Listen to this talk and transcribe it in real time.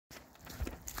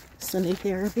Sunday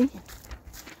therapy.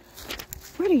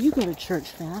 Where do you go to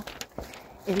church, fam?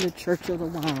 In the Church of the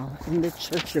Wild, in the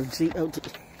Church of G-O-D.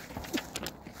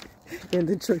 In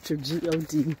the Church of G-O-D-D-E-S-S.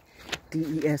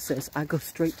 I go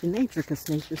straight to nature because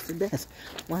nature's the best.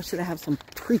 Why should I have some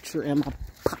preacher in my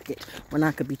pocket when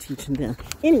I could be teaching them?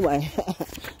 Anyway,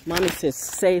 Mommy says,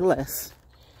 say less.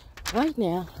 Right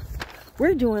now,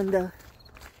 we're doing the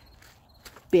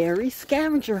berry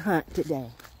scavenger hunt today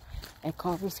at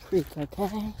Carver's Creek,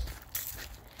 okay?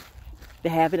 They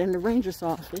have it in the ranger's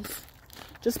office.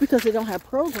 Just because they don't have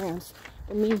programs,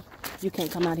 I mean, you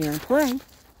can't come out here and play.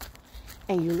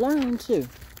 And you learn too.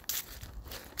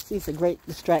 See, it's a great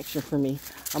distraction for me.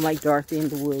 I'm like Dorothy in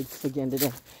the woods again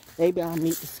today. Maybe I'll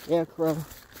meet the Scarecrow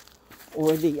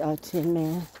or the Tin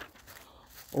Man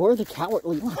or the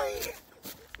Cowardly Lion.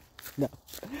 No,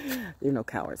 there are no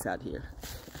cowards out here.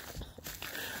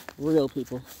 Real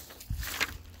people.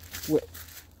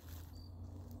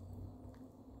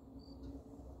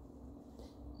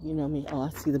 You know me. Oh,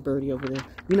 I see the birdie over there.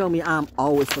 You know me. I'm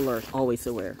always alert, always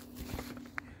aware.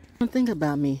 One thing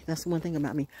about me, that's the one thing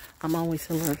about me, I'm always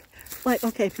alert. Like,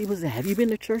 okay, people say, have you been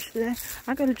to church today?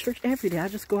 I go to church every day. I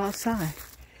just go outside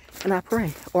and I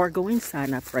pray, or I go inside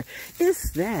and I pray. It's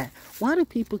that. Why do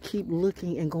people keep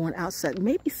looking and going outside?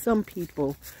 Maybe some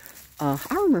people, I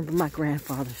remember my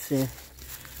grandfather said,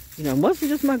 you know, it wasn't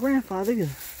just my grandfather,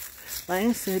 my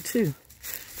aunt said too,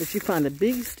 that you find the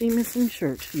biggest demons in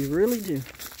church. You really do.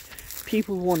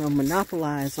 People want to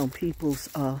monopolize on people's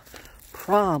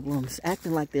problems,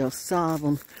 acting like they'll solve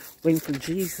them, waiting for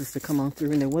Jesus to come on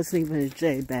through. And there wasn't even a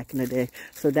J back in the day,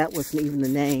 so that wasn't even the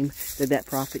name that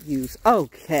prophet used.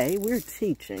 Okay, we're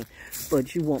teaching,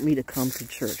 but you want me to come to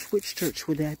church. Which church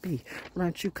would that be? Why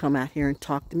don't you come out here and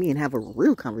talk to me and have a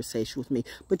real conversation with me?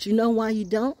 But you know why you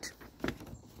don't?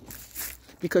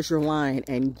 Because you're lying,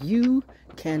 and you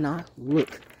cannot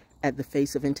look at the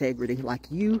face of integrity like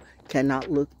you cannot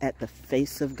look at the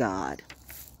face of God.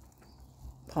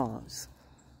 Pause.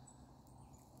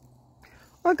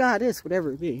 Or God is,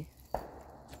 whatever it be.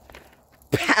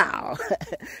 Pow!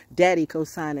 Daddy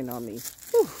co-signing on me.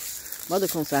 Whew. Mother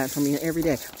co-signing on me every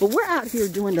day. But we're out here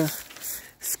doing the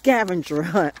scavenger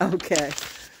hunt, okay?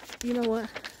 You know what?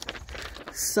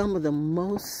 Some of the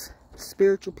most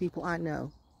spiritual people I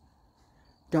know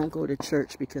don't go to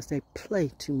church because they play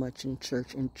too much in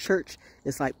church. And church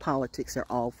is like politics.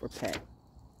 They're all for pay.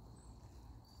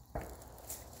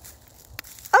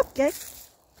 Okay.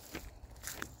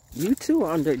 You too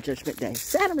are under Judgment Day.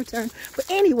 Saturn return. But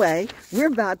anyway, we're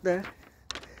about to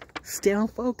stay on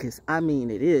focus. I mean,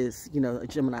 it is, you know, a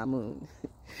Gemini moon.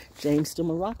 James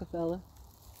Stillman Rockefeller.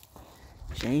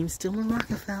 James Stillman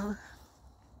Rockefeller.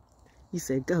 You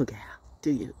said, go gal,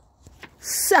 do you?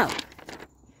 So,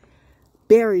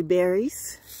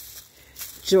 berries.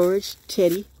 George,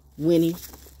 Teddy, Winnie,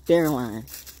 Bearline.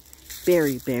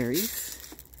 Berries.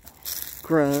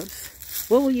 Grubs.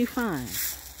 What will you find?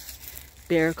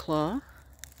 Bear claw,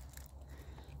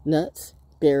 nuts,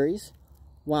 berries,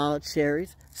 wild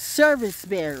cherries, service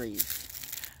berries.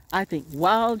 I think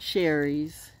wild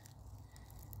cherries,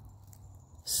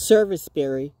 service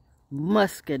berry,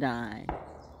 muscadine.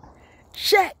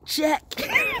 Check, check.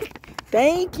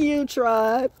 Thank you,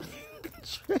 tribe.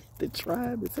 The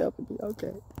tribe is helping me.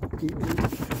 Okay,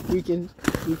 we can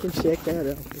check that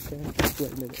out. Okay,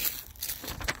 wait a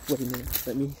minute.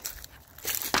 Let me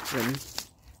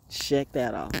check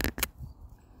that off.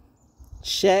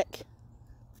 Check.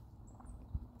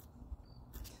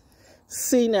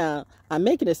 See now, I'm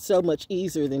making it so much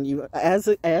easier than you.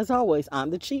 As always, I'm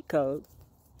the cheat code.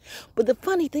 But the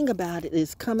funny thing about it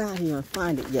is, come out here and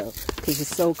find it, yo, because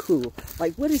it's so cool.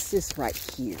 Like, what is this right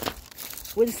here?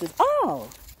 What is this? Oh,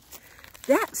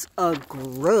 that's a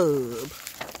grub.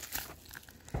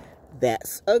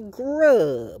 That's a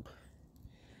grub.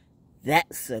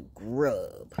 That's a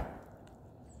grub.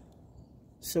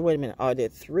 So wait a minute, are there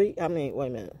wait a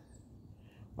minute.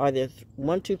 Are there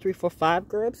 1, 2, 3, 4, 5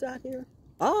 grubs out here?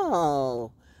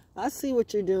 Oh, I see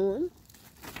what you're doing.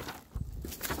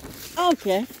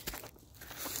 Okay.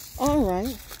 All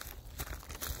right.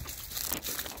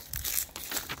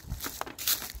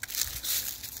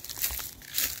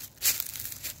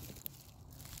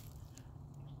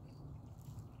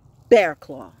 Bear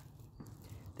claw.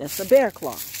 That's a bear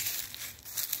claw.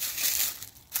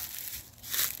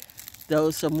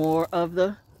 Those are more of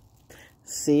the,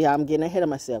 see, I'm getting ahead of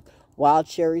myself. Wild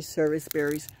cherries, service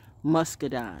berries,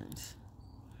 muscadines.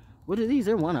 What are these?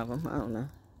 They're one of them. I don't know.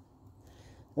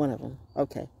 One of them.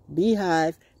 Okay.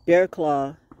 Beehive, bear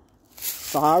claw.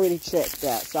 So I already checked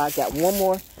that. So I got one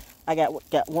more. I got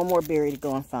one more berry to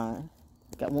go and find.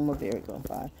 Got one more berry to go and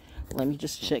find. Let me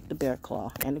just check the bear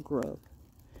claw and the grub.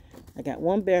 I got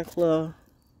one bear claw,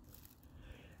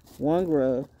 one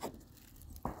grub.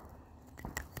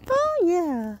 Oh,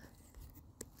 yeah.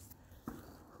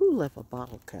 Who left a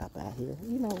bottle cap out here?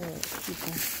 You know what?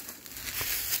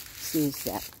 See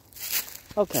that.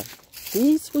 Okay.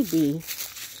 These would be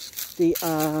the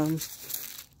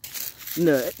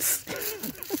nuts.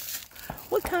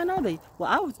 What kind are they?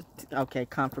 Well, okay,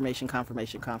 confirmation.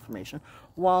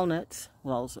 Walnuts.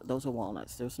 Well, those are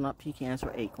walnuts. Those are not pecans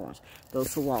or acorns.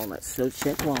 Those are walnuts. So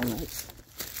check walnuts.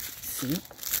 See?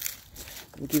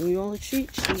 I'm giving you all a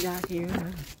cheat sheet out here.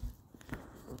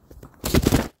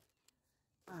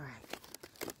 Alright.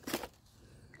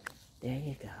 There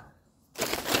you go.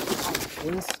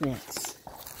 What's next?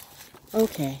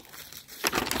 Okay.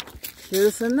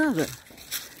 Here's another.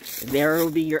 There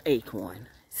will be your acorn.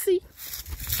 See?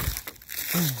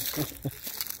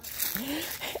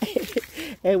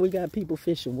 And we got people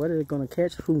fishing. What are they going to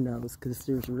catch? Who knows? Because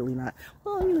there's really not.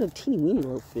 Well, you know, teeny weeny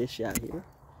little fish out here.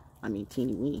 I mean,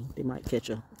 teeny weeny. They might catch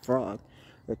a frog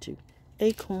or two.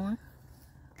 Acorn.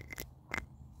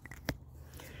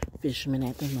 Fisherman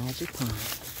at the magic pond.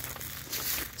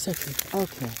 So,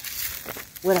 okay.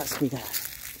 What else we got?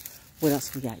 What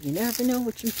else we got? You never know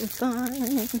what you can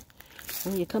find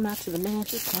when you come out to the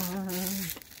magic pond.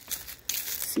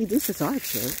 See, this is our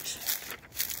church.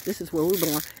 This is where we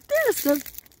belong. There's a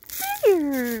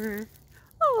bear.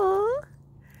 Oh,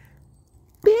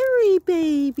 berry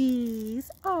babies.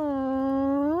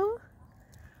 Oh,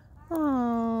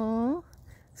 oh,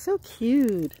 so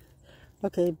cute.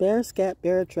 Okay, bear scat,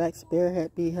 bear tracks, bear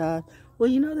hat, beehive. Well,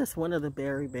 you know that's one of the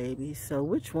berry babies. So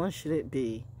which one should it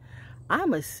be? I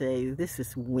must say this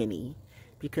is Winnie,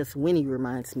 because Winnie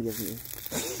reminds me of me.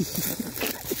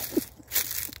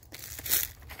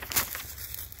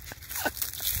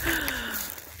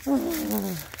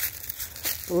 Oh,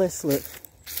 let's look.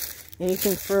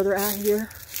 Anything further out here?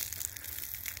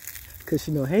 Because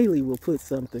you know Haley will put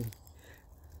something.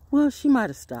 Well, she might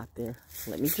have stopped there.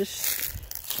 Let me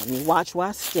watch where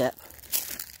I step.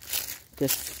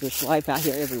 Because there's life out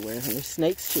here everywhere. And there's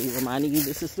snakes too, reminding you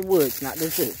this is the woods, not the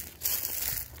zoo.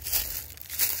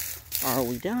 Are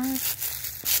we done?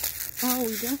 Are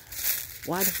we done?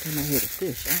 Why did they come out here to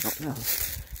fish? I don't know.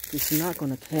 It's not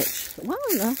going to catch. Well, I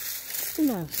don't know. Who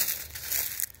knows?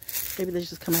 Maybe they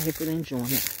just come out here for the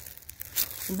enjoyment.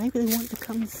 Or maybe they want to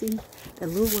come and see that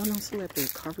little well-known celebrity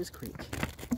at Carver's Creek.